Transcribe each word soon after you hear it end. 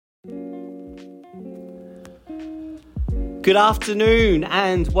Good afternoon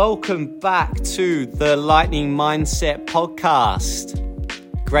and welcome back to the Lightning Mindset podcast.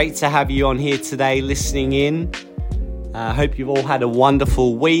 Great to have you on here today listening in. I hope you've all had a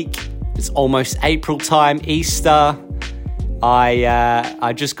wonderful week. It's almost April time, Easter.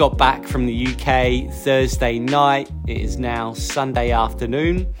 I just got back from the UK Thursday night. It is now Sunday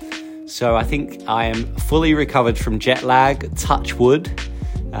afternoon. So I think I am fully recovered from jet lag, touch wood.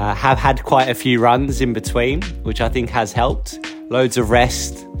 Have had quite a few runs in between, which I think has helped. Loads of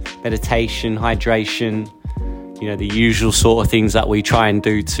rest, meditation, hydration, the usual sort of things that we try and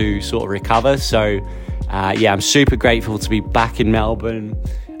do to sort of recover. So I'm super grateful to be back in Melbourne.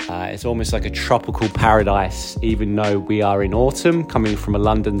 It's almost like a tropical paradise, even though we are in autumn, coming from a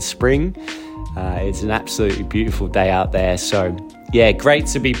London spring. It's an absolutely beautiful day out there. So great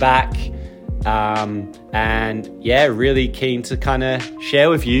to be back. Really keen to kind of share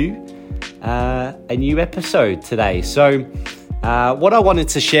with you a new episode today. So what I wanted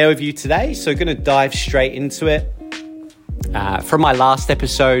to share with you today, so going to dive straight into it. From my last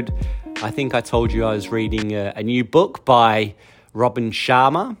episode, I think I told you I was reading a new book by Robin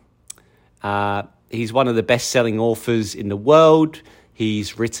Sharma. He's one of the best-selling authors in the world.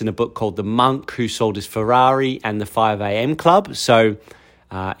 He's written a book called The Monk Who Sold His Ferrari and The 5 a.m. Club. So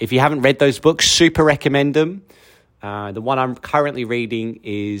if you haven't read those books, super recommend them. The one I'm currently reading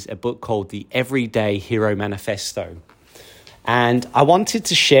is a book called The Everyday Hero Manifesto. And I wanted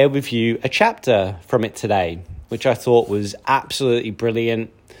to share with you a chapter from it today, which I thought was absolutely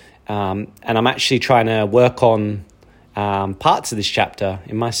brilliant. And I'm actually trying to work on parts of this chapter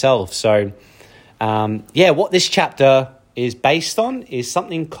in myself. So, what this chapter is based on is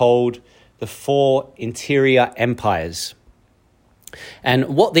something called the 4 interior empires.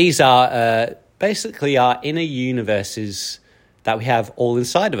 And what these are, basically our inner universes that we have all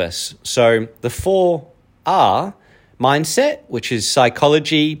inside of us. So the 4 are mindset, which is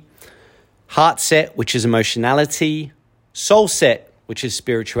psychology, Heartset, which is emotionality, Soulset, which is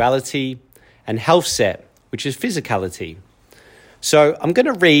spirituality, and Healthset, which is physicality. So I'm going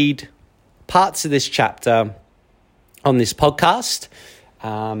to read parts of this chapter on this podcast,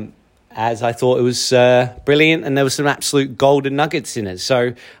 as I thought it was brilliant and there was some absolute golden nuggets in it.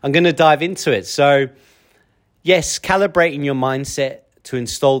 So I'm going to dive into it. So yes, calibrating your mindset to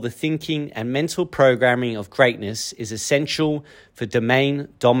install the thinking and mental programming of greatness is essential for domain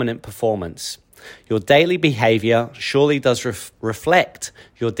dominant performance. Your daily behavior surely does reflect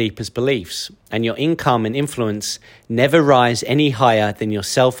your deepest beliefs, and your income and influence never rise any higher than your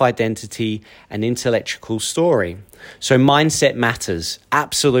self-identity and intellectual story. So mindset matters,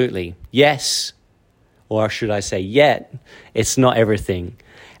 absolutely. Yes, or should I say yet, it's not everything.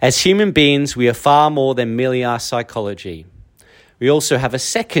 As human beings, we are far more than merely our psychology. We also have a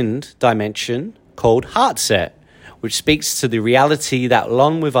second dimension called Heartset, which speaks to the reality that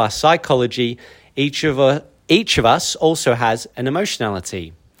along with our psychology, each of us also has an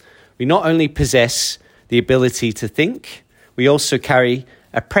emotionality. We not only possess the ability to think, we also carry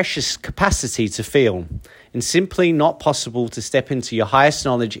a precious capacity to feel. It's simply not possible to step into your highest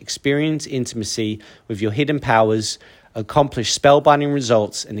knowledge, experience intimacy with your hidden powers, accomplish spellbinding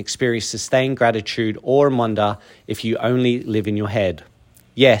results, and experience sustained gratitude or wonder if you only live in your head.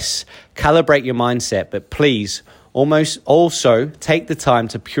 Yes, calibrate your mindset, but please also take the time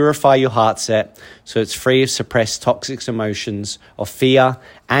to purify your Heartset so it's free of suppressed toxic emotions of fear,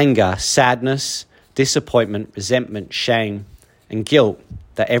 anger, sadness, disappointment, resentment, shame, and guilt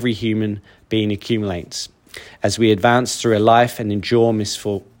that every human being accumulates as we advance through a life and endure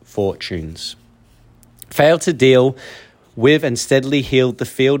misfortunes. Fail to deal with and steadily heal the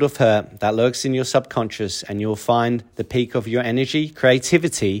field of hurt that lurks in your subconscious, and you'll find the peak of your energy,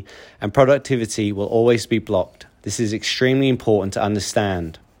 creativity, and productivity will always be blocked. This is extremely important to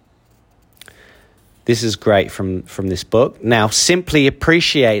understand. This is great from this book. Now, simply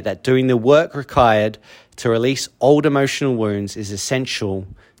appreciate that doing the work required to release old emotional wounds is essential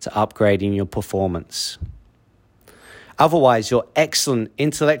to upgrading your performance. Otherwise, your excellent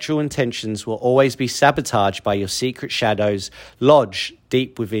intellectual intentions will always be sabotaged by your secret shadows lodged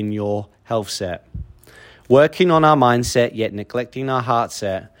deep within your Healthset. Working on our mindset, yet neglecting our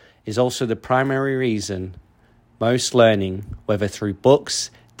Heartset, is also the primary reason most learning, whether through books,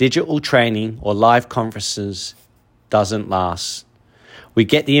 digital training, or live conferences, doesn't last. We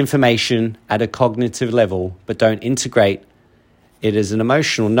get the information at a cognitive level, but don't integrate it as an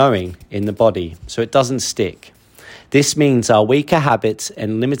emotional knowing in the body, so it doesn't stick. This means our weaker habits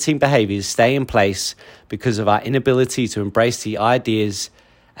and limiting behaviors stay in place because of our inability to embrace the ideas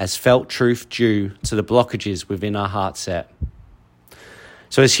as felt truth due to the blockages within our Heartset.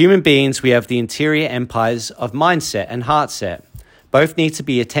 So as human beings, we have the interior empires of mindset and heartset. Both need to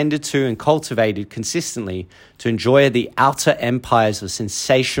be attended to and cultivated consistently to enjoy the outer empires of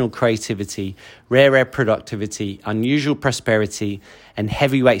sensational creativity, rare productivity, unusual prosperity, and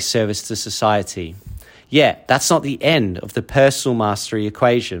heavyweight service to society. Yet, that's not the end of the personal mastery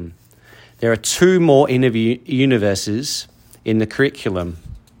equation. There are two more universes in the curriculum.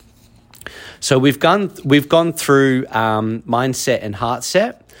 So we've gone through mindset and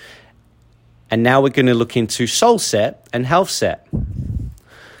heartset, and now we're going to look into Soulset and Healthset.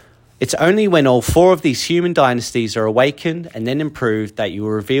 It's only when all four of these human dynasties are awakened and then improved that you will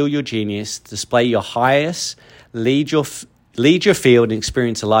reveal your genius, display your highest, lead your field, and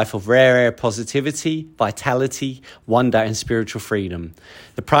experience a life of rare positivity, vitality, wonder, and spiritual freedom.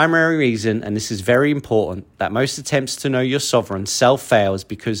 The primary reason, and this is very important, that most attempts to know your sovereign self fail is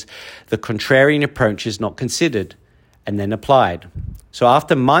because the contrarian approach is not considered and then applied. So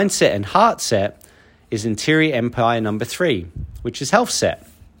after mindset and heartset is interior empire number 3, which is Healthset.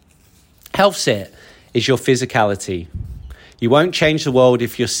 Healthset is your physicality. You won't change the world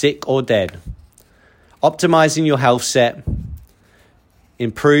if you're sick or dead. Optimizing your Healthset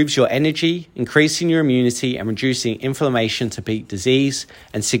improves your energy, increasing your immunity, and reducing inflammation to beat disease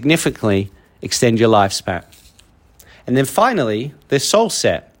and significantly extend your lifespan. And then finally, there's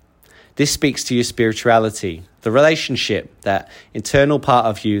Soulset. This speaks to your spirituality, the relationship, that internal part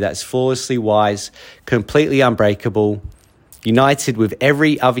of you that's flawlessly wise, completely unbreakable, united with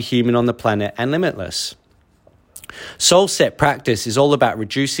every other human on the planet, and limitless. Soulset practice is all about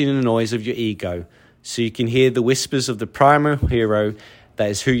reducing the noise of your ego so you can hear the whispers of the primal hero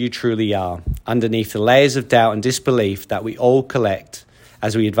that is who you truly are, underneath the layers of doubt and disbelief that we all collect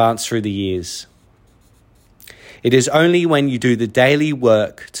as we advance through the years. It is only when you do the daily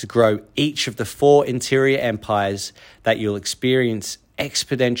work to grow each of the 4 interior empires that you'll experience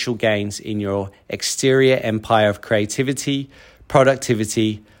exponential gains in your exterior empire of creativity,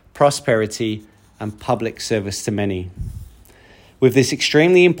 productivity, prosperity, and public service to many. With this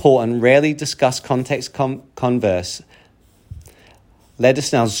extremely important, rarely discussed context converse, let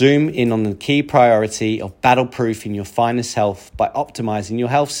us now zoom in on the key priority of battle-proofing your finest health by optimizing your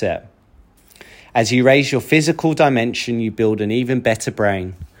Healthset. As you raise your physical dimension, you build an even better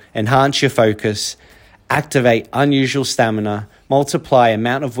brain, enhance your focus, activate unusual stamina, multiply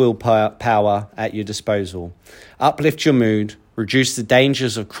amount of willpower at your disposal, uplift your mood, reduce the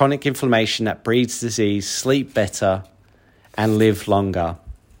dangers of chronic inflammation that breeds disease, sleep better, and live longer.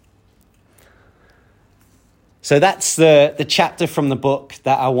 So that's the chapter from the book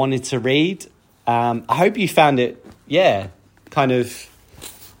that I wanted to read. I hope you found it, kind of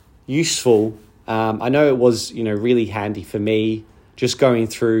useful. I know it was, really handy for me just going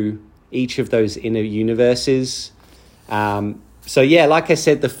through each of those inner universes. Like I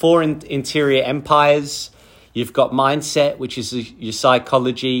said, the 4 interior empires, you've got mindset, which is your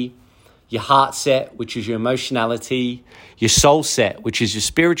psychology, your heartset, which is your emotionality, your soulset, which is your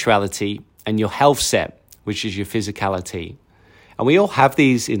spirituality, and your healthset, which is your physicality. And we all have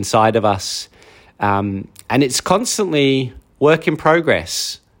these inside of us, and it's constantly work in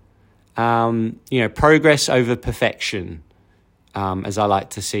progress. Progress over perfection, as I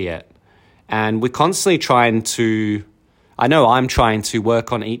like to see it. And we're constantly I'm trying to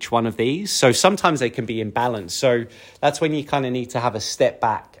work on each one of these. So sometimes they can be imbalanced. So that's when you kind of need to have a step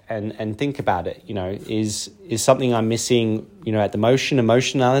back and think about it. Is something I'm missing, at the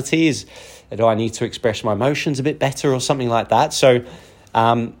emotionality? Do I need to express my emotions a bit better or something like that? So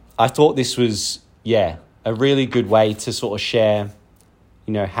I thought this was, a really good way to sort of share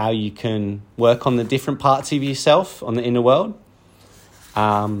how you can work on the different parts of yourself on the inner world.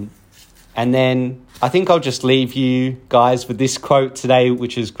 And then I think I'll just leave you guys with this quote today,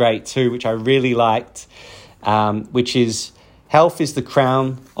 which is great too, which I really liked, which is, health is the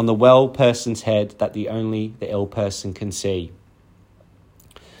crown on the well person's head that only the ill person can see.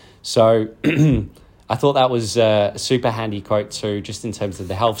 So I thought that was a super handy quote too, just in terms of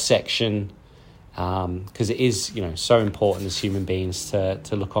the health section, because it is, so important as human beings to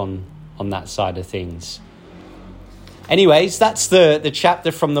look on that side of things. Anyways, that's the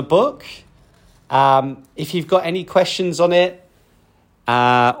chapter from the book. If you've got any questions on it,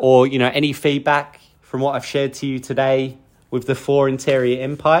 or any feedback from what I've shared to you today with the 4 interior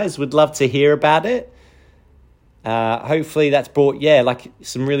empires, would love to hear about it. Hopefully that's brought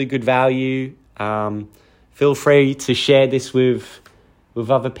some really good value. Feel free to share this with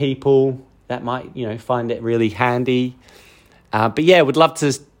other people that might find it really handy. Would love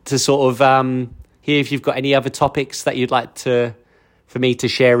to sort of hear if you've got any other topics that you'd like for me to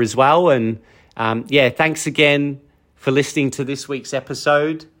share as well. And thanks again for listening to this week's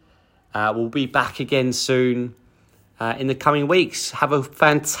episode. We'll be back again soon in the coming weeks. Have a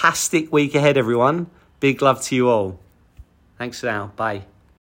fantastic week ahead, everyone. Big love to you all. Thanks for now. Bye.